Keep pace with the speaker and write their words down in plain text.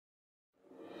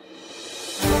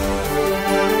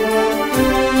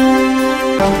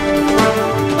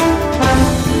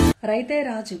రైతే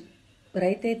రాజు,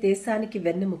 రైతే దేశానికి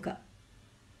వెన్నెముక.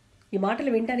 ఈ మాటలు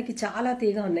వినడానికి చాలా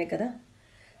తీగా ఉన్నాయి కదా.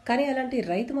 కానీ అలాంటి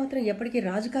రైతు మాత్రం ఎప్పటికీ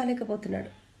రాజు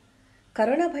కాలేకపోతున్నాడు.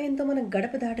 కరోనా భయంతో మనం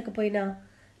గడప దాటకపోయినా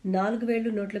 4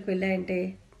 వేళ్లు నోట్లకు వెళ్ళాయంటే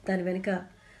దాని వెనుక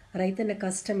రైతన్న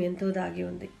కష్టం ఎంతో దాగి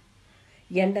ఉంది.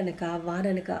 ఎండనక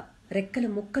వాననక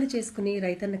రెక్కలు ముక్కలు చేసుకుని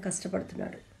రైతన్న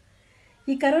కష్టపడుతున్నాడు.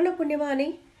 ఈ కరోనా పుణ్యమా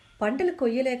అని పంటలు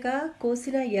కొయ్యలేక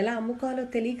కోసినా ఎలా అమ్ముకోవాలో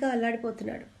తెలియక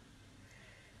అల్లాడిపోతున్నాడు.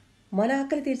 మన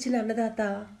ఆకలి తీర్చిన అన్నదాత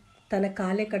తన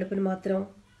కాలే కడుపును మాత్రం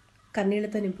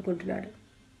కన్నీళ్లతో నింపుకుంటున్నాడు.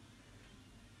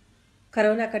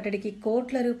 కరోనా కట్టడికి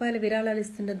కోట్ల రూపాయల విరాళాలు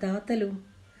ఇస్తున్న దాతలు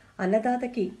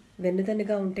అన్నదాతకి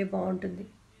వెన్నుదన్నుగా ఉంటే బాగుంటుంది.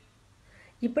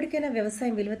 ఇప్పటికైనా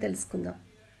వ్యవసాయం విలువ తెలుసుకుందాం.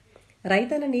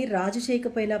 రైతన్నని రాజు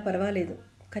చేయకపోయినా పర్వాలేదు,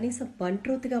 కనీసం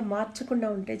బంట్రోతుగా మార్చకుండా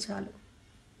ఉంటే చాలు.